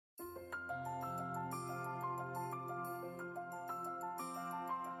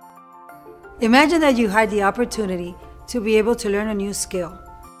Imagine that you had the opportunity to be able to learn a new skill.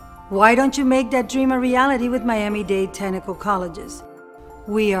 Why don't you make that dream a reality with Miami-Dade Technical Colleges?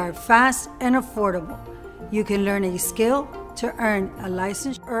 We are fast and affordable. You can learn a skill to earn a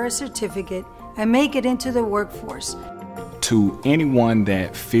license or a certificate and make it into the workforce. To anyone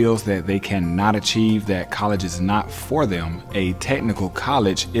that feels that they cannot achieve, that college is not for them, a technical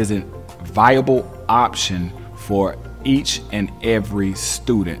college is a viable option for each and every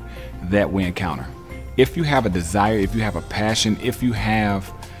student that we encounter. If you have a desire, if you have a passion, if you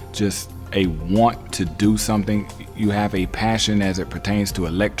have just a want to do something, you have a passion as it pertains to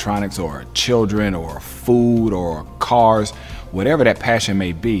electronics or children or food or cars, whatever that passion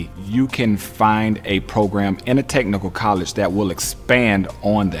may be, you can find a program in a technical college that will expand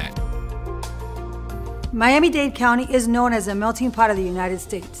on that. Miami-Dade County is known as a melting pot of the United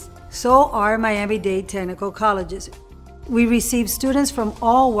States. So are Miami-Dade Technical Colleges. We receive students from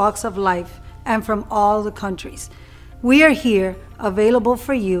all walks of life and from all the countries. We are here, available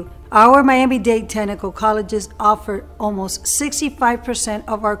for you. Our Miami-Dade Technical Colleges offer almost 65%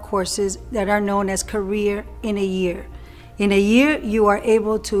 of our courses that are known as Career in a Year. In a year, you are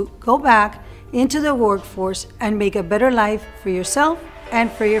able to go back into the workforce and make a better life for yourself and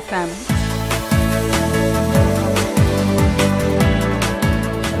for your family.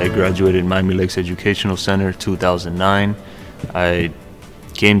 I graduated Miami Lakes Educational Center 2009. I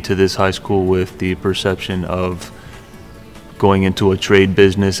came to this high school with the perception of going into a trade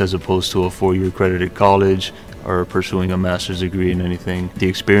business as opposed to a four-year accredited college or pursuing a master's degree in anything. The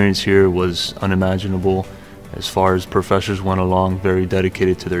experience here was unimaginable. As far as professors went along, very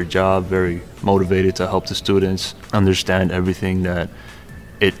dedicated to their job, very motivated to help the students understand everything that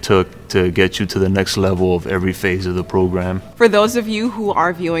it took to get you to the next level of every phase of the program. For those of you who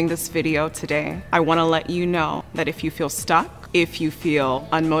are viewing this video today, I want to let you know that if you feel stuck, if you feel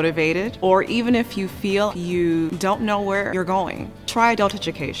unmotivated, or even if you feel you don't know where you're going, try adult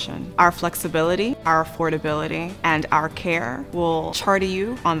education. Our flexibility, our affordability, and our care will chart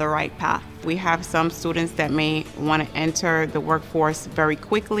you on the right path. We have some students that may want to enter the workforce very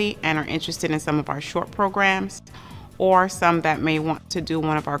quickly and are interested in some of our short programs, or some that may want to do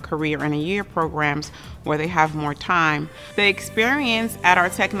one of our Career in a Year programs where they have more time. The experience at our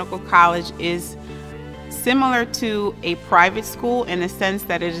technical college is similar to a private school in the sense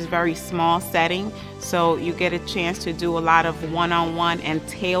that it is a very small setting, so you get a chance to do a lot of one-on-one and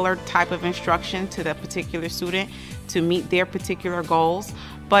tailored type of instruction to the particular student to meet their particular goals,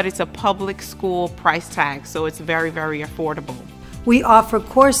 but it's a public school price tag, so it's very, very affordable. We offer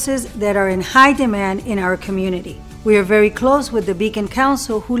courses that are in high demand in our community. We are very close with the Beacon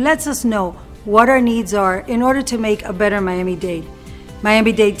Council, who lets us know what our needs are in order to make a better Miami-Dade.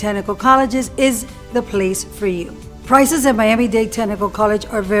 Miami-Dade Technical Colleges is the place for you. Prices at Miami-Dade Technical College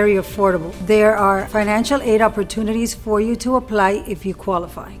are very affordable. There are financial aid opportunities for you to apply if you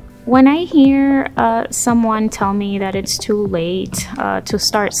qualify. When I hear someone tell me that it's too late to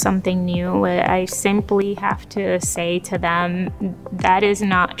start something new, I simply have to say to them that is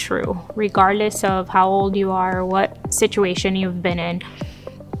not true. Regardless of how old you are or what situation you've been in,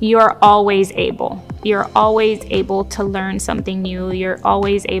 you're always able. You're always able to learn something new. You're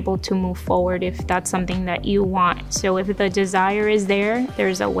always able to move forward if that's something that you want. So if the desire is there,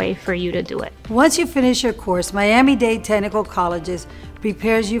 there's a way for you to do it. Once you finish your course, Miami-Dade Technical Colleges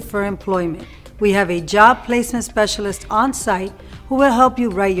prepares you for employment. We have a job placement specialist on site who will help you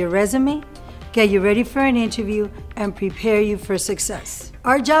write your resume, get you ready for an interview, and prepare you for success.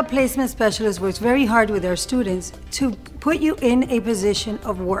 Our job placement specialist works very hard with our students to put you in a position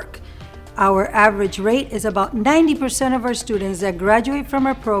of work. Our average rate is about 90% of our students that graduate from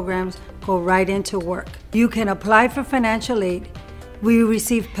our programs go right into work. You can apply for financial aid. We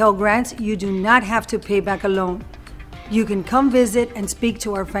receive Pell Grants. You do not have to pay back a loan. You can come visit and speak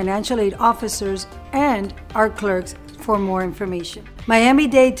to our financial aid officers and our clerks for more information.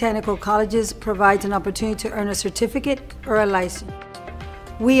 Miami-Dade Technical Colleges provides an opportunity to earn a certificate or a license.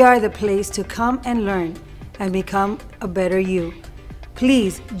 We are the place to come and learn and become a better you.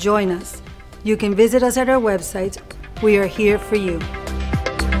 Please join us. You can visit us at our website. We are here for you.